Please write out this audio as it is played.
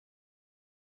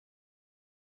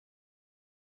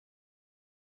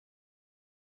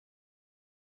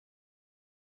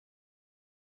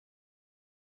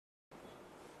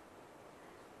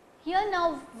here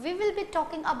now we will be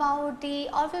talking about we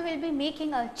will be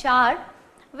making a chart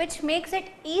which makes it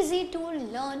easy to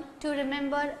learn, to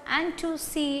remember and to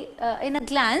see in a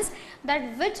glance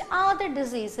that which are the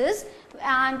diseases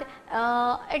and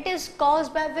it is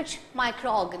caused by which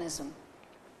microorganism.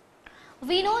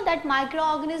 We know that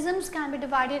microorganisms can be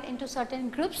divided into certain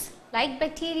groups like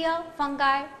bacteria,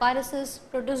 fungi, viruses,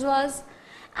 protozoas,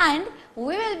 and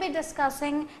we will be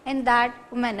discussing in that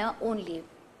manner only.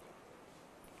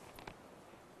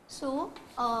 So,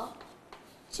 a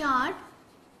chart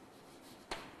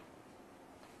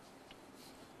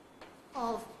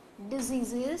of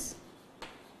diseases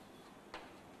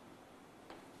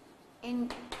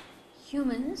in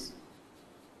humans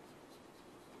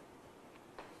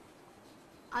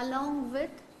along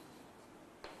with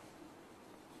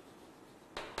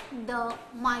the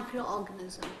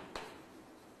microorganism.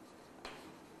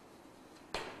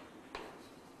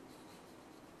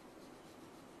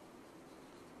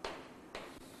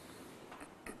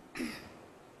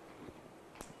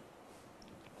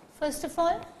 First of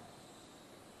all,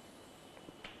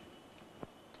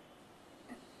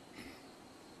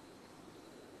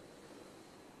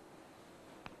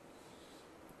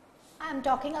 I am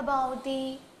talking about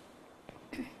the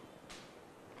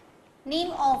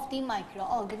name of the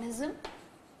microorganism,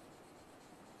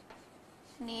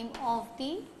 name of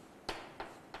the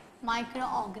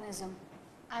microorganism.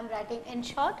 I am writing in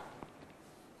short,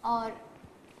 or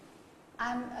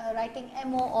I am writing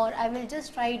MO, or I will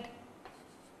just write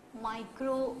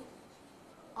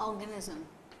microorganism,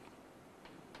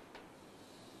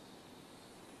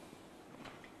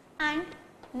 and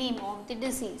name of the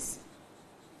disease,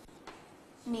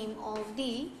 name of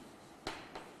the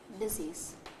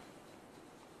disease.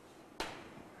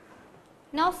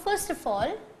 Now first of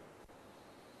all,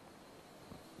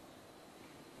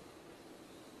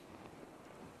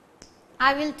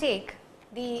 I will take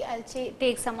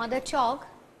take some other chalk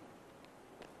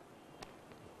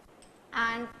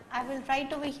and I will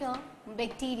write over here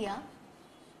bacteria.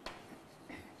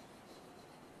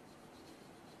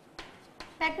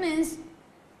 That means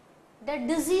the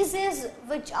diseases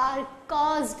which are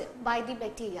caused by the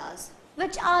bacteria.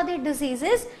 Which are the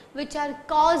diseases which are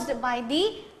caused by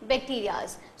the bacteria?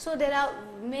 So, there are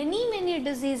many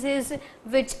diseases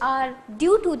which are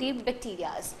due to the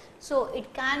bacteria. So,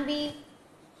 it can be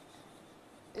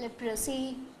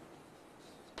leprosy,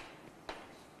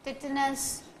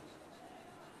 tetanus,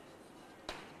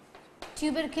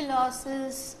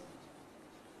 tuberculosis,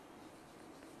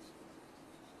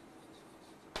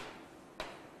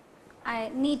 I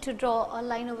need to draw a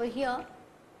line over here.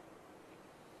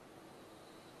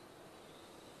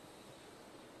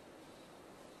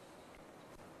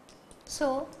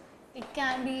 So, it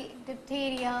can be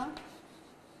diphtheria,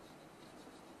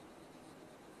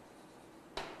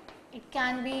 it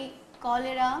can be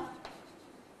cholera.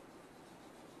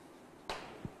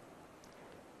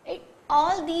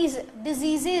 All these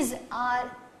diseases are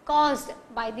caused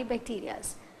by the bacteria.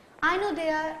 I know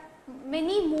there are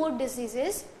many more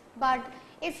diseases, but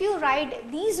if you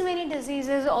write these many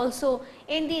diseases also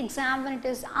in the exam, when it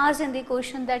is asked in the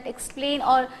question that explain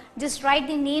or just write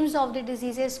the names of the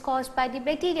diseases caused by the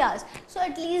bacteria. So,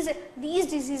 at least these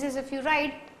diseases if you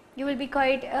write, you will be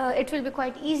quite it will be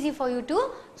quite easy for you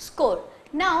to score.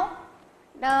 Now,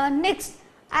 next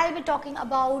I will be talking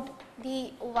about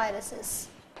the viruses.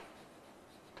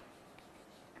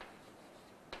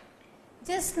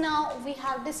 Just now we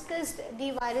have discussed the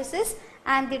viruses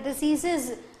and the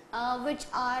diseases which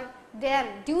are there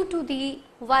due to the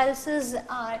viruses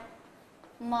are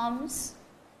mumps,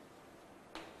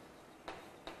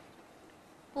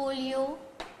 polio,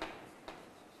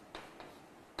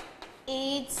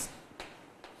 AIDS,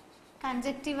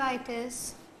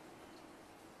 conjunctivitis,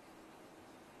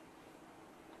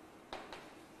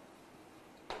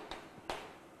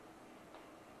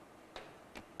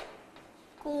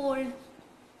 cold.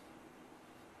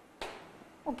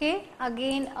 Okay,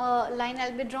 again a line I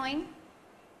will be drawing.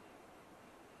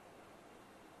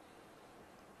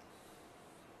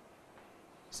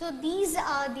 So, these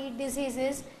are the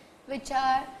diseases which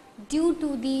are due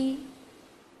to the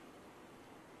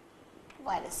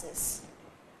viruses.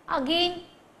 Again,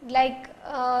 like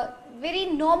very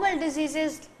normal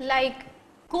diseases like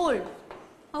cold,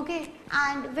 okay,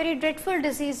 and very dreadful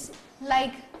disease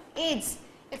like AIDS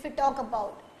if we talk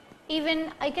about.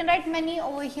 Even I can write many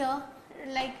over here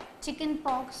like chicken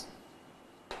pox,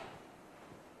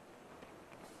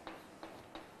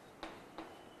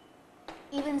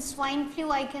 even swine flu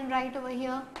I can write over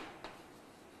here.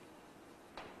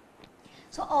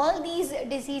 So, all these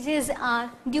diseases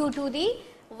are due to the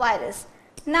virus.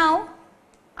 Now,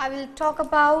 I will talk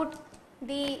about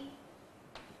the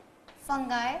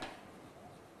fungi.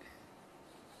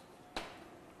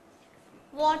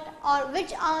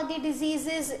 Which are the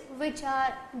diseases which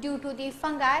are due to the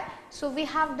fungi? So we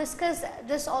have discussed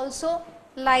this also,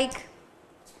 like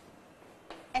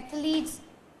athlete's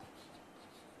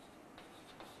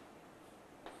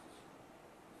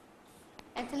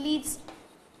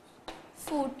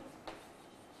foot,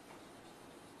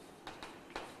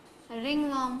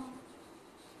 ringworm,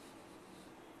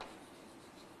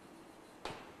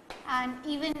 and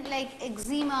even like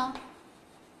eczema.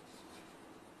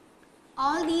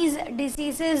 All these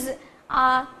diseases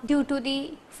are due to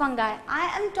the fungi. I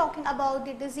am talking about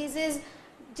the diseases.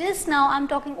 Just now I am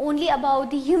talking only about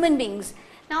the human beings.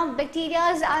 Now bacteria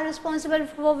are responsible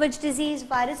for which disease,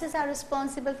 viruses are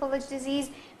responsible for which disease,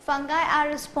 fungi are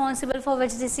responsible for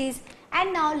which disease,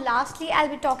 and now lastly I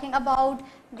will be talking about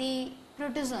the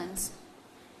protozoans.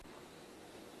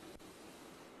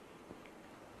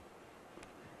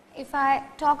 If I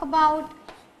talk about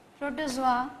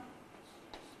protozoa,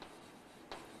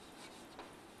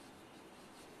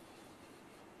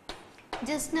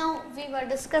 just now we were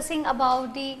discussing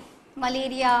about the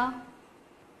malaria,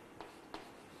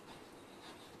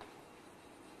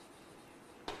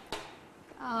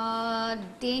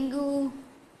 dengue,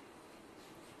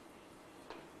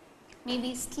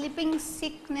 maybe sleeping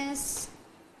sickness,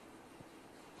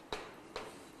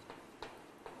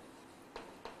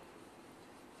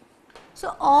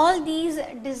 so all these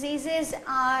diseases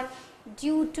are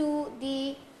due to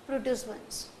the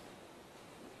protozoans.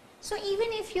 So even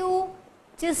if you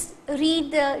just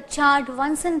read the chart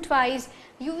once and twice,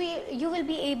 you will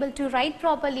be able to write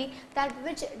properly that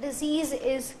which disease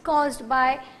is caused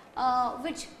by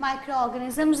which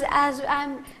microorganisms, as I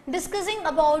am discussing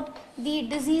about the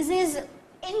diseases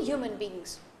in human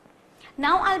beings.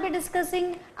 Now I will be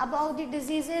discussing about the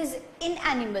diseases in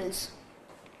animals.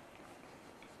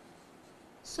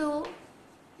 So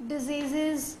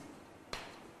diseases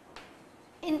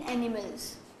in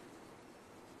animals.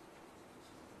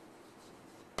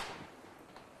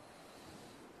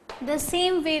 The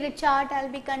same way the chart I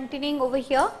will be continuing over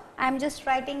here. I am just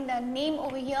writing the name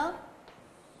over here.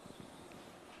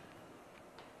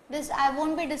 This I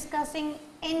won't be discussing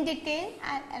in detail,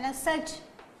 and as such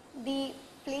the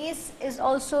place is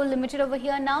also limited over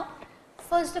here now.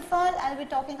 First of all, I will be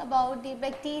talking about the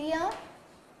bacteria,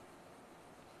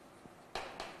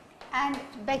 and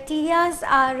bacteria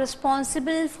are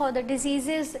responsible for the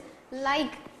diseases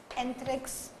like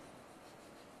anthrax.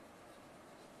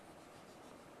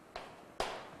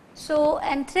 So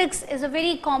anthrax is a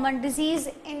very common disease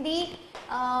in the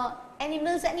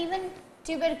animals, and even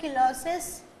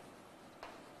tuberculosis.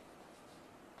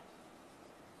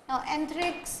 Now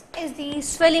anthrax is the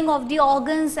swelling of the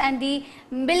organs and the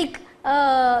milk,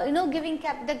 giving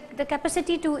the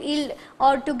capacity to yield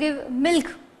or to give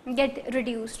milk get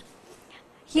reduced.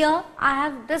 Here I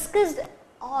have discussed,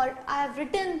 or I have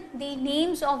written the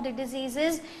names of the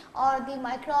diseases or the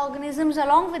microorganisms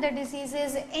along with the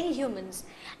diseases in humans,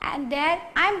 and there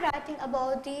I am writing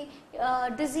about the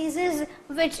diseases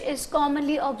which is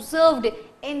commonly observed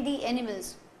in the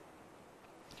animals.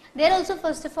 There also,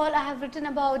 first of all, I have written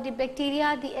about the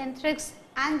bacteria, the anthrax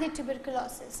and the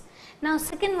tuberculosis. Now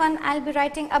second one I will be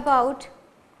writing about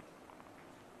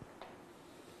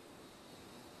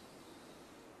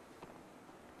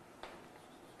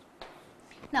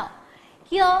now.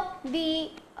 Here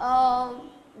the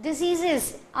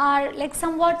diseases are like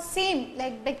somewhat same,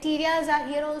 like bacteria are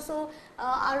here also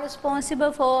are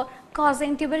responsible for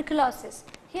causing tuberculosis.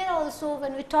 Here also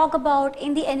when we talk about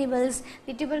in the animals,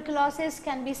 the tuberculosis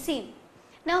can be seen.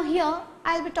 Now here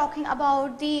I will be talking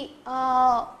about the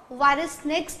virus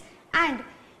next, and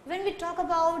when we talk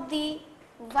about the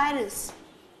virus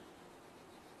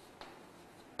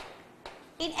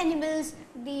in animals,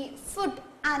 the foot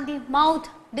and the mouth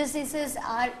diseases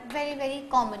are very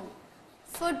common.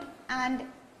 Foot and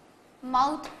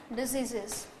mouth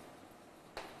diseases.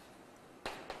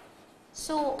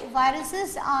 So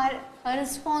viruses are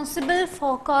responsible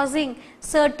for causing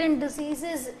certain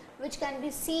diseases which can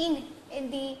be seen in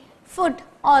the foot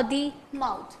or the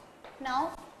mouth.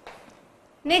 Now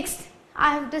next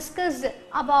I have discussed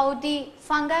about the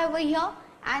fungi over here,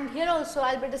 and here also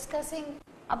I will be discussing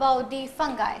about the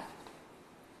fungi.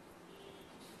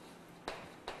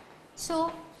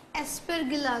 So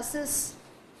aspergillosis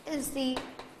is the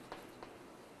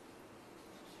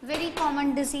very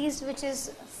common disease which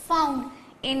is found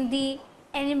in the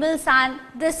animals, and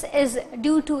this is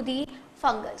due to the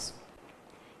fungus.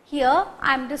 Here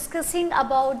I am discussing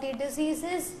about the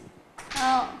diseases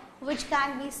which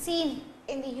can be seen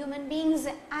in the human beings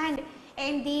and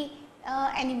in the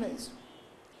animals.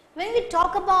 When we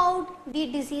talk about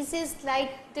the diseases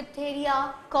like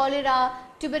diphtheria, cholera,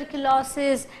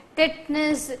 tuberculosis,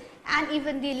 tetanus, and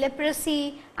even the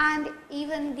leprosy, and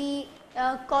even the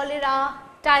cholera,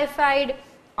 typhoid,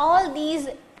 all these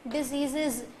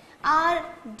diseases are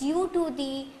due to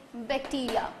the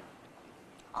bacteria.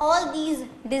 All these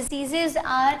diseases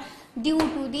are due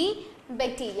to the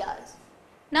bacteria.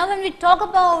 Now when we talk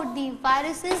about the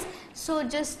viruses, so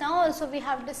just now also we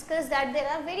have discussed that there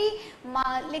are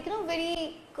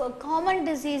very common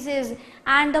diseases,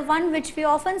 and the one which we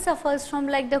often suffers from,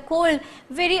 like the cold,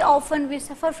 very often we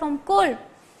suffer from cold.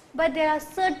 But there are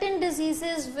certain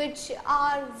diseases which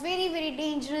are very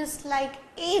dangerous, like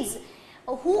AIDS.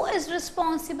 Who is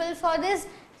responsible for this?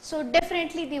 So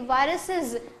definitely the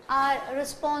viruses are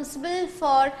responsible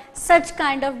for such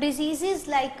kind of diseases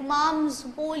like mumps,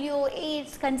 polio,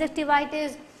 AIDS,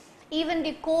 conjunctivitis, even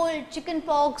the cold,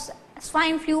 chickenpox,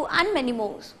 swine flu, and many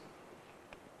more.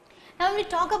 Now when we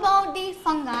talk about the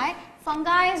fungi,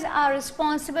 fungi are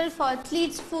responsible for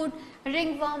Leech's foot,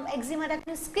 ringworm, eczema,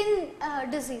 acne, skin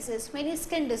diseases, many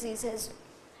skin diseases.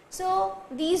 So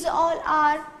these all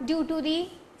are due to the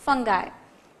fungi.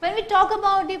 When we talk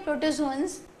about the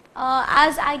protozoans,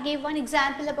 as I gave one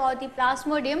example about the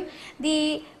plasmodium,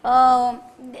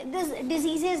 this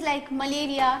diseases like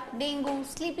malaria, dengue,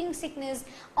 sleeping sickness,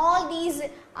 all these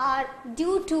are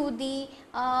due to the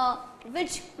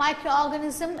which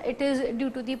microorganism? It is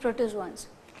due to the protozoans.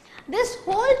 This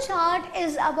whole chart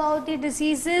is about the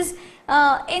diseases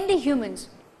in the humans.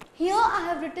 Here I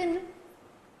have written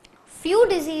few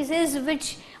diseases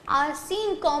which are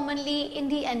seen commonly in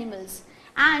the animals.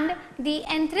 And the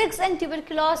anthrax and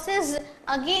tuberculosis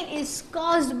again is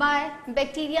caused by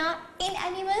bacteria in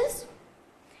animals.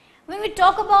 When we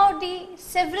talk about the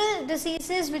several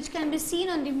diseases which can be seen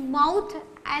on the mouth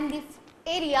and the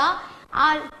area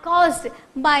are caused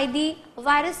by the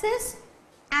viruses,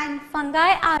 and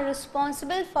fungi are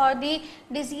responsible for the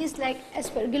disease like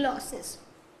aspergillosis.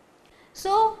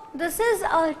 So this is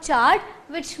a chart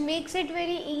which makes it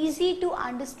very easy to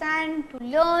understand, to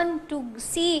learn, to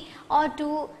see, or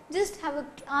to just have a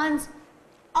glance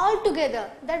altogether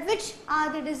that which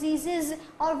are the diseases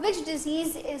or which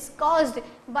disease is caused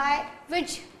by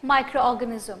which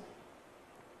microorganism.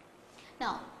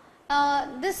 Now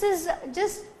this is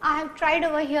just, I have tried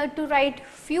over here to write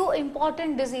few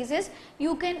important diseases.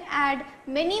 You can add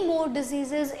many more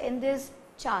diseases in this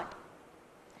chart.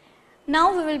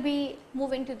 Now we will be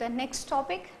moving to the next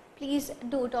topic. Please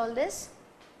note all this.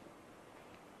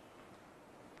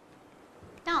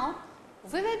 Now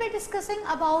we will be discussing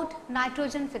about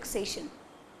nitrogen fixation.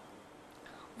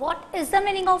 What is the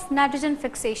meaning of nitrogen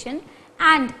fixation,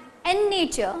 and in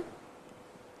nature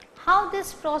how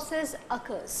this process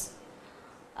occurs?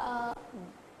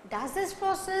 Does this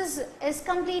process is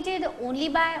completed only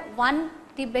by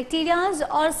the bacteria,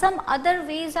 or some other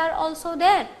ways are also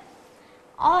there?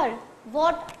 Or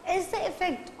what is the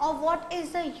effect, or what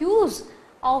is the use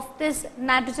of this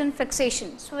nitrogen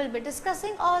fixation? So we will be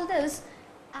discussing all this,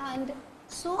 and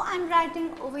so I am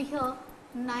writing over here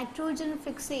nitrogen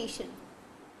fixation.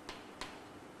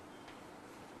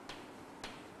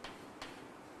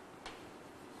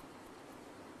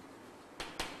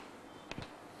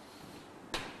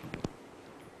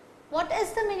 What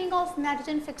is the meaning of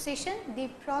nitrogen fixation? The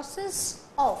process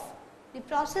of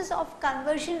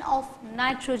conversion of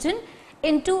nitrogen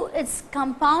into its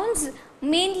compounds,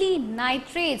 mainly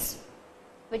nitrates,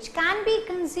 which can be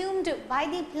consumed by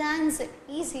the plants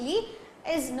easily,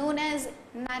 is known as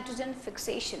nitrogen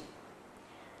fixation.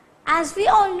 As we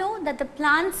all know that the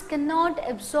plants cannot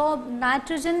absorb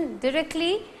nitrogen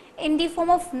directly in the form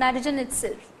of nitrogen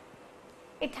itself.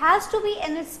 It has to be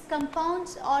in its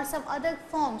compounds or some other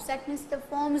forms, that means the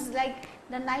forms like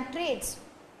the nitrates,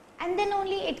 and then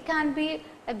only it can be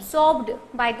absorbed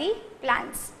by the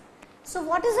plants. So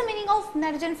what is the meaning of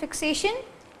nitrogen fixation?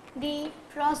 The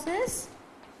process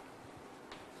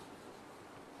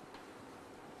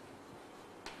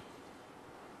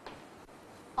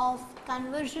of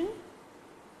conversion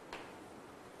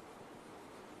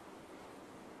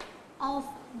of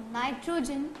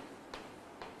nitrogen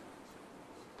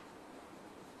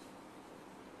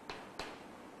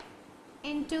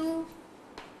into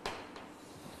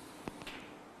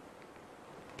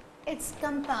its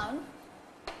compound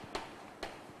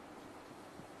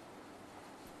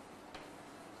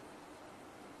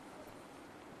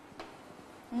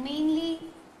mainly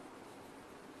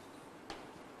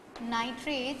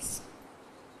nitrates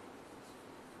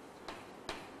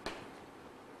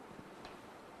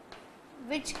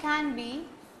which can be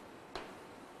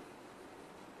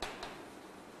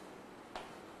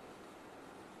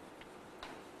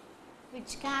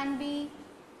which can be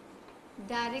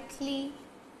directly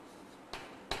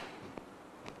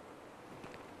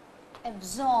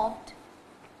absorbed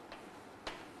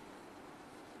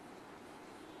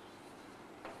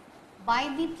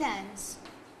by the plants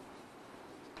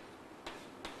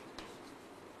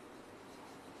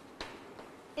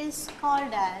is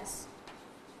called as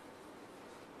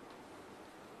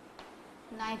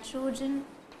nitrogen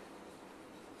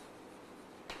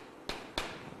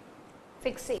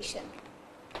fixation.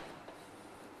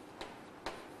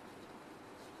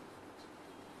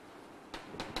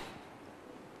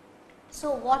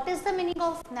 So what is the meaning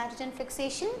of nitrogen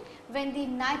fixation? When the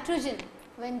nitrogen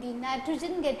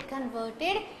gets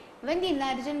converted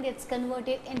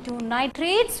into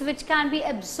nitrates which can be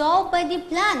absorbed by the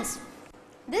plants.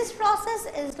 This process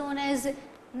is known as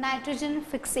nitrogen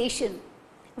fixation.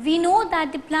 We know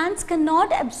that the plants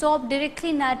cannot absorb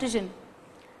directly nitrogen.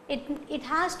 It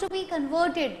has to be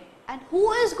converted, and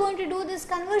who is going to do these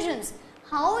conversions?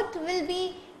 How it will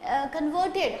be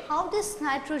converted? How this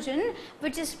nitrogen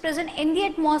which is present in the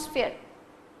atmosphere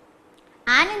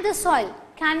and in the soil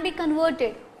can be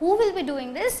converted? Who will be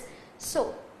doing this?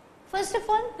 So, first of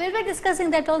all, we will be discussing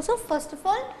that also. First of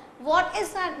all, what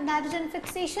is nitrogen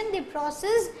fixation? The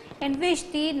process in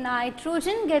which the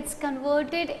nitrogen gets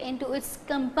converted into its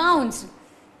compounds.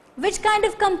 Which kind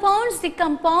of compounds? The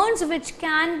compounds which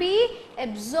can be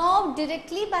absorbed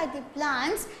directly by the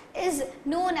plants is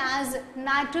known as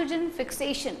nitrogen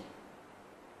fixation.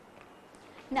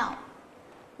 Now,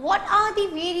 what are the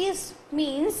various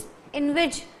means in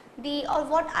which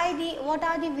what are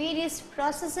the various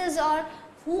processes, or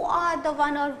who are the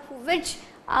one, or which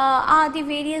are the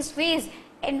various ways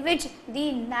in which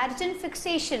the nitrogen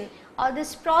fixation or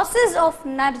this process of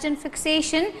nitrogen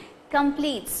fixation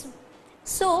completes?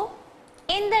 So,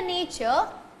 in the nature,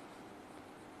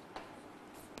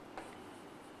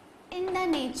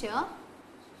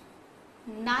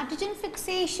 nitrogen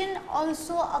fixation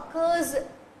also occurs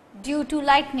due to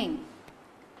lightning.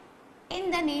 In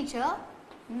the nature,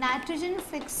 nitrogen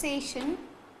fixation,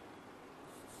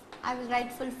 I will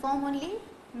write full form only,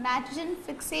 nitrogen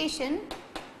fixation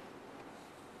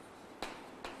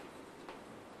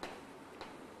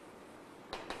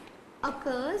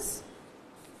occurs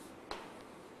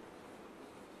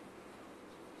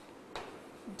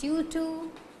due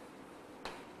to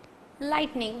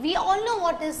lightning. We all know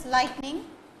what is lightning.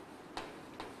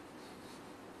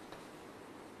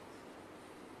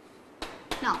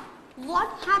 Now, what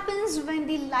happens when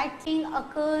the lightning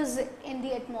occurs in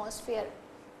the atmosphere?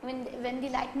 When the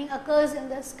lightning occurs in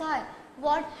the sky,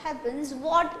 what happens?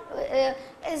 What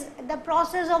is the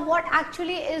process of what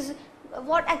actually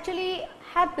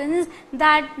happens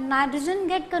that nitrogen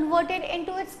get converted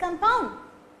into its compound?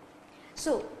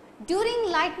 So, during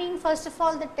lightning, first of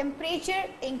all, the temperature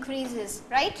increases,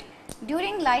 right?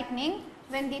 During lightning,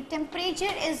 when the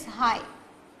temperature is high,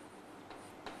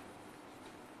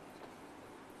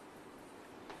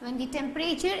 now when the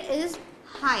temperature is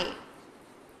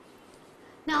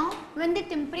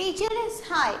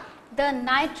high, the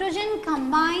nitrogen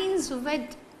combines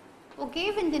with,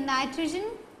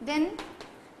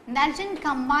 nitrogen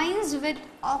combines with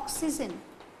oxygen,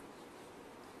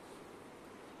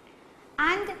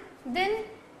 and then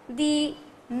the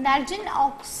nitrogen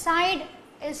oxide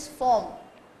is formed,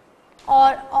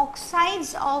 or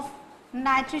oxides of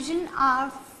nitrogen are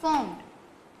formed.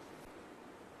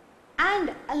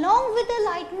 And along with the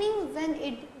lightning, when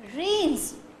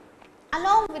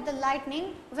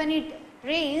it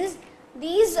rains,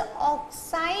 these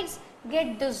oxides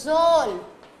get dissolved.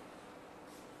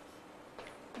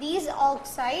 These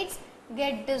oxides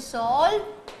get dissolved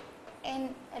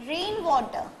in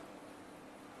rainwater.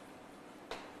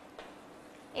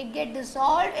 It gets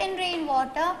dissolved in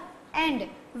rainwater, and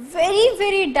very,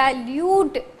 very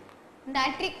dilute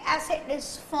nitric acid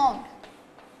is formed.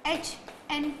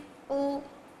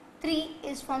 HNO3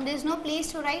 is formed. There is no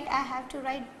place to write. I have to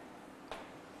write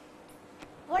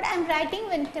what I am writing.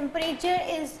 When temperature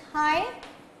is high,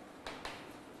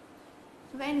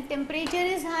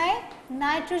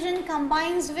 nitrogen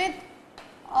combines with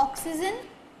oxygen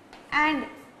and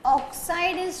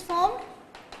oxide is formed.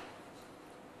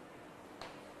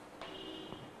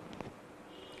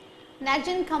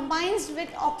 Nitrogen combines with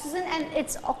oxygen and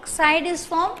its oxide is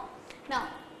formed. Now,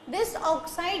 this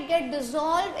oxide gets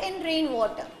dissolved in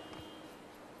rainwater.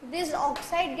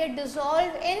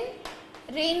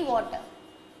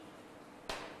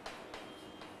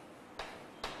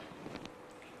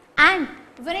 And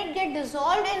when it gets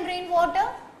dissolved in rainwater,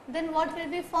 then what will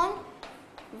be formed?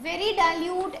 Very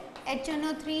dilute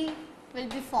HNO3 will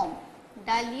be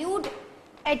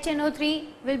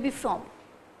formed.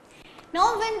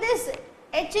 Now when this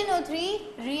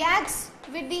HNO3 reacts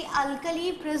with the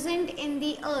alkali present in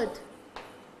the earth,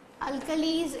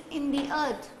 alkalis in the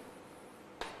earth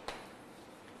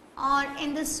or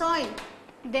in the soil,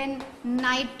 then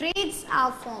nitrates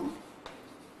are formed.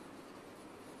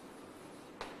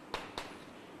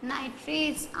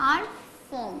 Nitrates are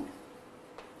formed.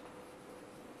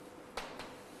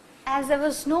 As there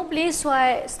was no place, so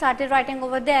I started writing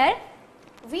over there.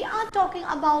 We are talking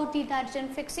about the nitrogen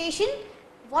fixation.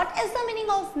 What is the meaning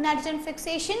of nitrogen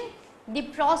fixation? The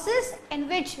process in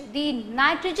which the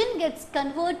nitrogen gets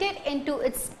converted into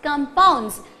its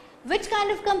compounds. Which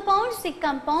kind of compounds? The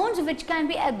compounds which can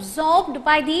be absorbed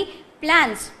by the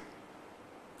plants.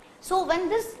 So when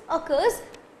this occurs,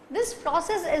 this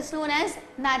process is known as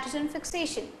nitrogen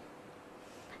fixation.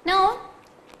 Now,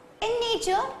 in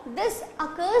nature, this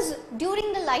occurs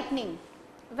during the lightning.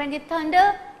 When the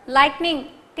thunder, lightning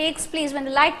takes place, when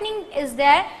the lightning is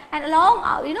there, and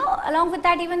along with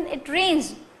that even it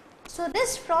rains. So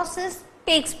this process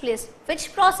takes place.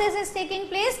 Which process is taking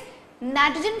place?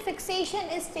 Nitrogen fixation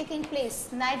is taking place.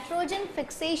 Nitrogen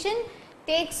fixation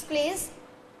takes place.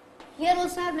 Here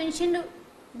also I have mentioned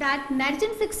that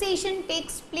nitrogen fixation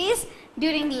takes place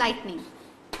during lightning.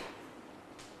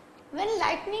 When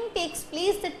lightning takes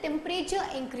place, the temperature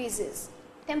increases,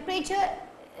 temperature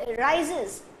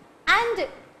rises, and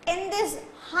in this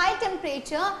high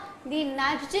temperature, the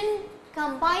nitrogen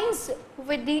combines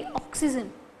with the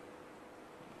oxygen.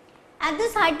 At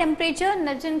this high temperature,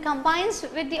 nitrogen combines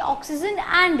with the oxygen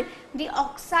and the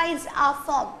oxides are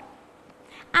formed.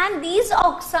 And these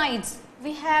oxides,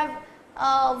 we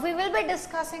will be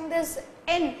discussing this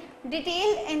in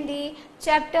detail in the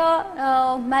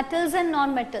chapter metals and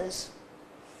non-metals.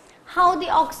 How the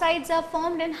oxides are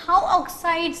formed and how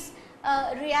oxides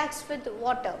reacts with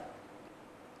water.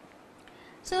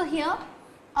 So here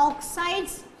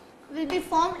oxides will be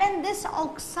formed and this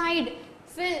oxide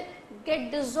will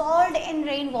get dissolved in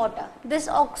rainwater. This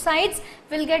oxides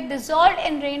will get dissolved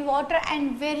in rainwater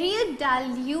and very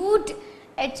dilute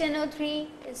HNO3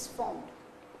 is formed.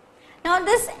 Now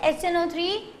this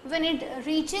HNO3, when it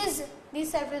reaches the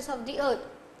surface of the earth,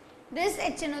 this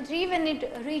HNO3 when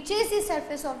it reaches the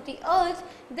surface of the earth,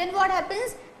 then what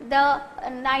happens? The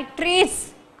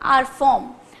nitrates are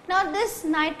formed. Now this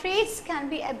nitrates can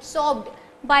be absorbed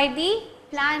by the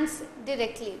plants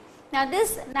directly. Now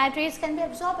this nitrates can be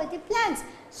absorbed by the plants.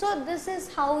 So this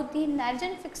is how the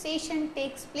nitrogen fixation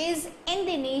takes place in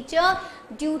the nature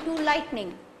due to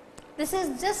lightning. This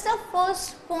is just a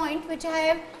first point which I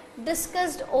have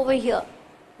discussed over here.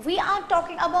 We are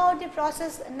talking about the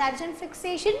process nitrogen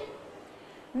fixation.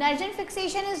 Nitrogen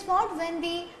fixation is what? When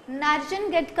the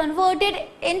nitrogen gets converted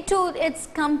into its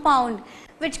compound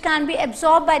which can be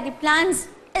absorbed by the plants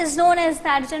is known as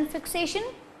nitrogen fixation.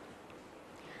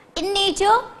 In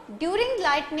nature, during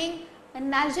lightning, a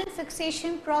nitrogen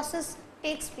fixation process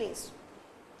takes place.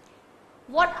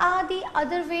 What are the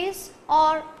other ways,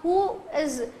 or who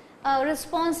is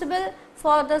responsible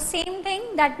for the same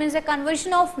thing, that means the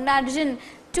conversion of nitrogen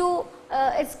to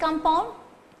its compound?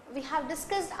 We have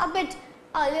discussed a bit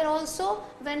earlier also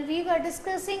when we were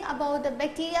discussing about the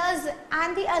bacteria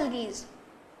and the algae.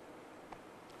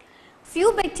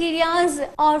 Few bacteria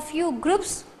or few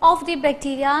groups of the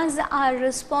bacteria are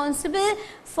responsible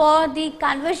for the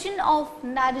conversion of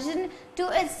nitrogen to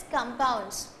its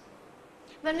compounds.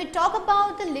 When we talk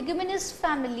about the leguminous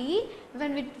family,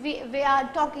 when we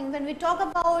talk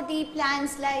about the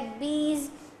plants like beans,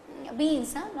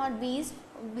 not bees,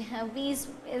 bees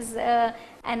is an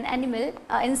animal,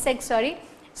 insect, sorry.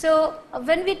 So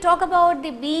when we talk about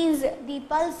the beans, the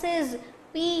pulses,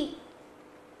 pea,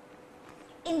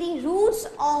 in the roots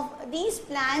of these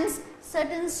plants,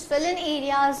 certain swollen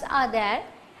areas are there.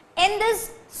 In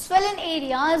these swollen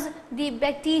areas, the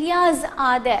bacteria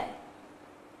are there.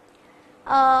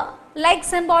 Like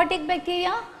symbiotic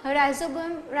bacteria,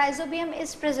 rhizobium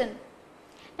is present.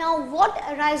 Now what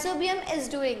rhizobium is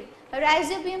doing?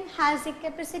 Rhizobium has the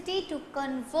capacity to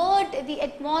convert the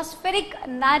atmospheric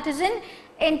nitrogen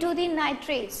into the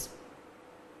nitrates.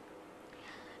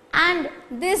 And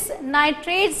these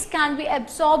nitrates can be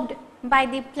absorbed by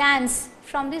the plants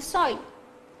from the soil.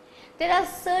 There are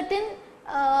certain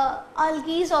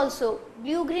algae also,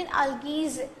 blue-green algae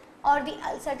or the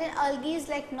certain algae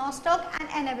like nostoc and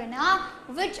anabaena,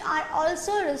 which are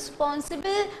also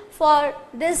responsible for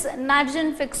this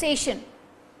nitrogen fixation.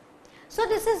 So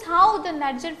this is how the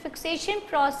nitrogen fixation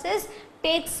process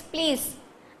takes place,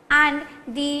 and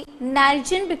the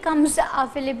nitrogen becomes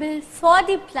available for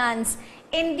the plants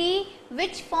in the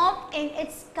which form? In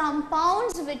its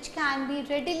compounds which can be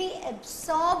readily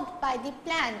absorbed by the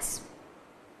plants.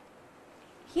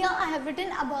 here I have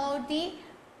written about the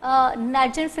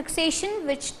nitrogen fixation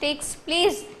which takes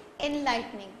place in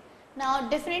lightning. Now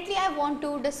definitely I want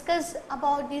to discuss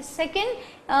about the second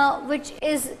which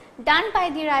is done by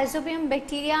the rhizobium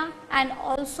bacteria and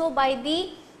also by the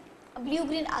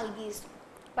blue-green algae.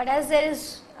 But as there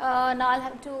is now I will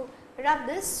have to rub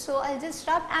this, so I will just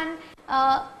rub, and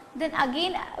then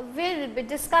again we will be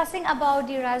discussing about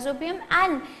the rhizobium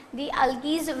and the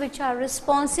algae which are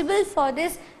responsible for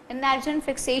this nitrogen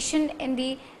fixation in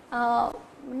the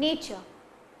nature.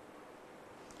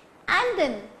 And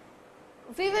then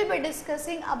we will be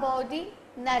discussing about the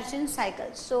nitrogen cycle.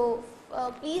 So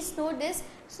please note this,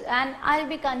 and I will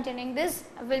be continuing this.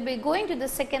 We will be going to the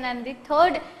second and the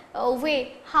third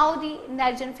way how the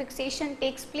nitrogen fixation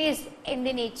takes place in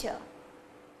the nature.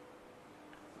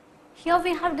 Here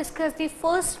we have discussed the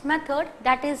first method,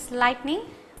 that is lightning,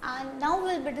 and now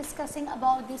we will be discussing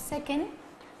about the second,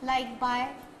 like by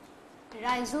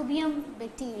rhizobium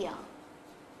bacteria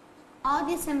or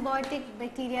the symbiotic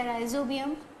bacteria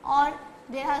rhizobium, or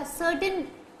there are certain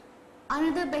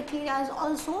another bacteria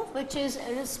also which is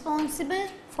responsible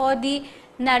for the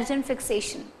nitrogen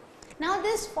fixation. Now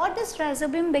what this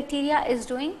rhizobium bacteria is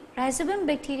doing, rhizobium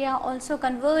bacteria also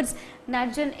converts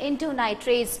nitrogen into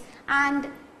nitrates and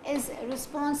is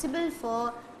responsible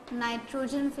for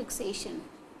nitrogen fixation.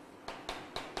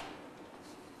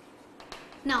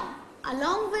 Now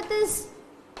along with this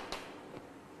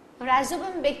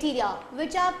rhizobium bacteria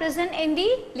which are present in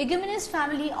the leguminous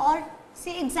family, or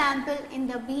say example in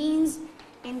the beans,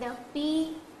 in the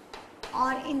pea,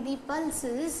 or in the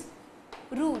pulses,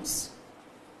 roots.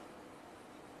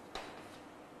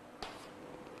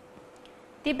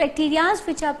 The bacteria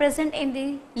which are present in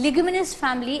the leguminous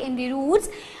family in the roots,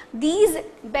 these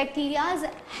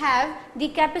bacteria have the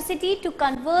capacity to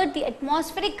convert the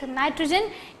atmospheric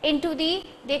nitrogen into the,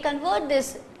 they convert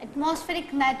this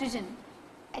atmospheric nitrogen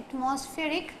into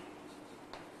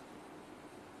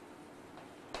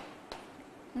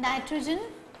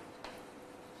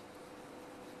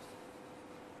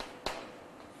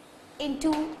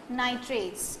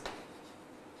nitrates.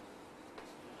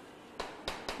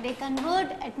 They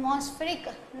convert atmospheric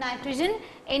nitrogen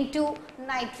into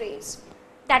nitrates.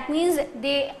 That means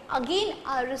they again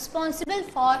are responsible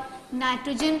for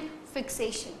nitrogen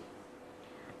fixation.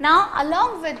 Now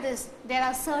along with this there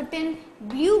are certain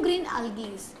blue-green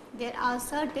algae.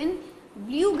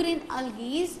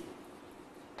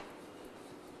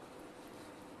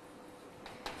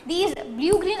 These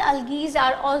blue-green algae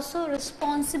are also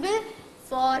responsible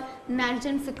for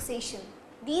nitrogen fixation.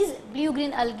 These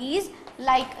blue-green algae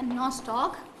like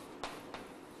nostoc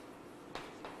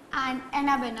and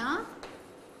anabaena,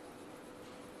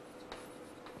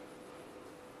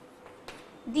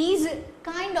 these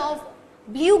kind of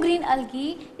blue-green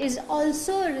algae is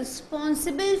also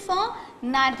responsible for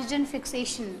nitrogen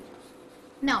fixation.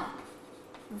 Now,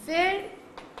 where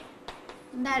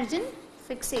nitrogen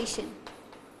fixation?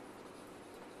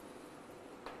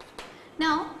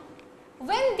 Now,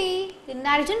 when the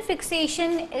nitrogen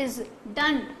fixation is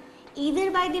done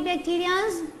either by the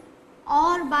bacteria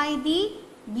or by the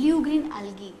blue-green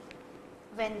algae,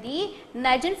 when the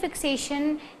nitrogen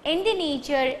fixation in the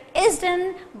nature is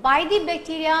done by the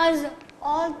bacteria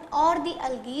or the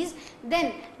algae,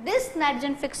 then this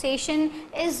nitrogen fixation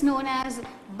is known as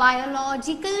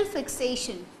biological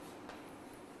fixation.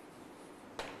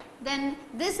 Then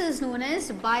this is known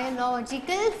as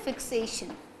biological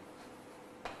fixation.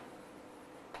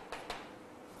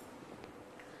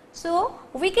 So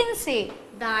we can say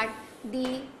that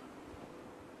the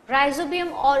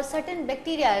rhizobium or certain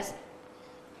bacteria,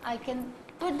 I can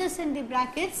put this in the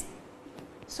brackets.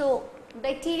 So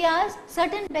bacteria,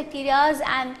 certain bacteria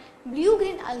and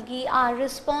blue-green algae are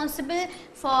responsible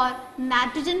for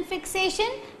nitrogen fixation.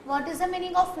 What is the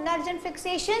meaning of nitrogen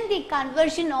fixation? The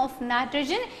conversion of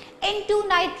nitrogen into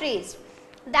nitrates.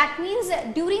 That means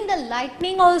during the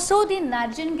lightning also the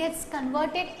nitrogen gets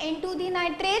converted into the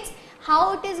nitrates.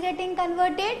 How it is getting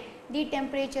converted? The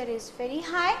temperature is very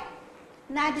high.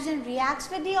 Nitrogen reacts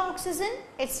with the oxygen.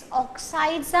 Its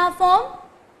oxides are formed.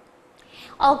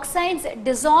 Oxides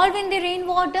dissolve in the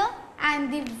rainwater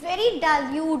and the very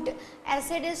dilute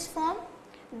acid is formed.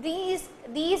 These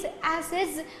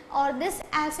acids or this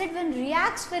acid when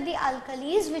reacts with the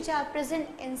alkalis which are present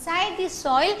inside the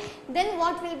soil, then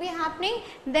what will be happening?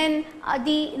 Then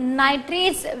the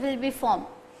nitrates will be formed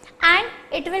and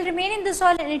it will remain in the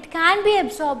soil and it can be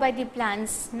absorbed by the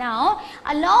plants. Now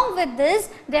along with this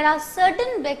there are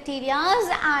certain bacteria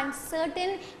and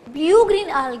certain blue-green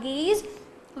algae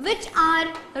which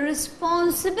are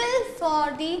responsible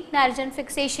for the nitrogen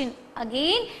fixation.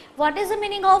 Again, what is the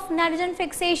meaning of nitrogen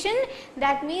fixation?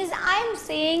 That means I am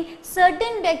saying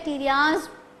certain bacteria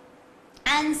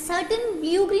and certain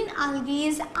blue-green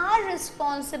algae are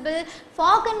responsible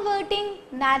for converting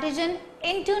nitrogen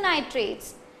into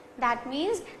nitrates. That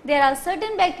means there are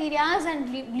certain bacteria and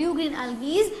blue-green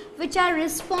algae which are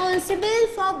responsible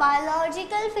for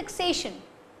biological fixation.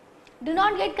 Do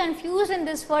not get confused in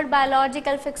this word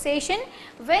biological fixation.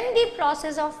 When the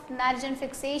process of nitrogen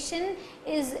fixation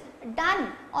is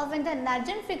done, or when the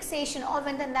nitrogen fixation or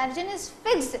when the nitrogen is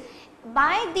fixed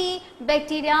by the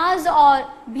bacteria or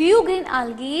blue-green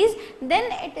algae,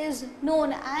 then it is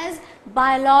known as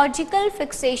biological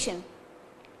fixation.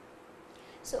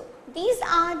 So, these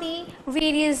are the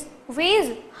various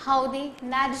ways how the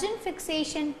nitrogen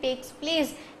fixation takes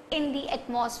place in the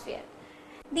atmosphere.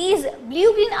 These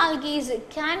blue-green algae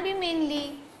can be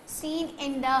mainly seen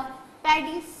in the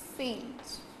paddy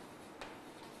fields.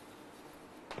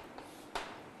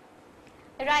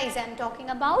 Rice I am talking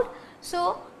about.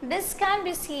 So, this can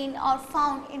be seen or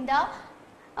found in the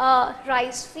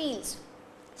rice fields.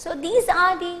 So, these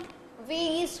are the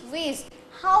various ways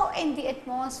how in the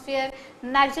atmosphere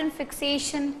nitrogen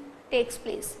fixation takes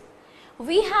place.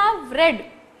 We have read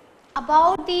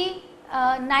about the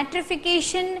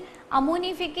nitrification,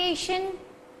 ammonification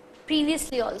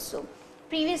previously also.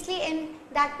 Previously, in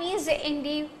that means in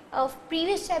the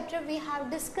previous chapter we have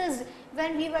discussed,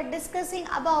 when we were discussing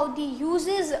about the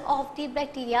uses of the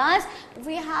bacteria,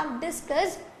 we have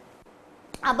discussed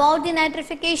about the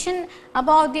nitrification,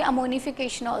 about the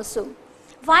ammonification also.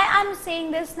 Why I am saying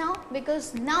this now?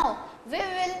 Because now we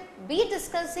will be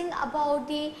discussing about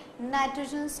the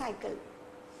nitrogen cycle.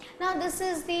 Now this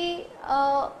is the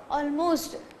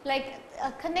almost like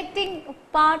a connecting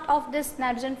part of this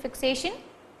nitrogen fixation,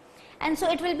 and so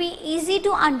it will be easy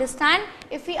to understand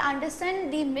if we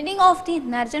understand the meaning of the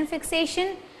nitrogen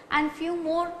fixation and few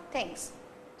more things.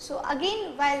 So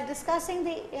again, while discussing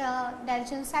the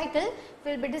nitrogen cycle,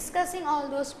 we will be discussing all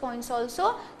those points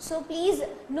also. So please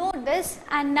note this,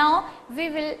 and now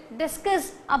we will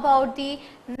discuss about the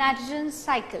nitrogen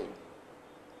cycle.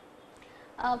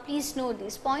 Please note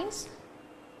these points.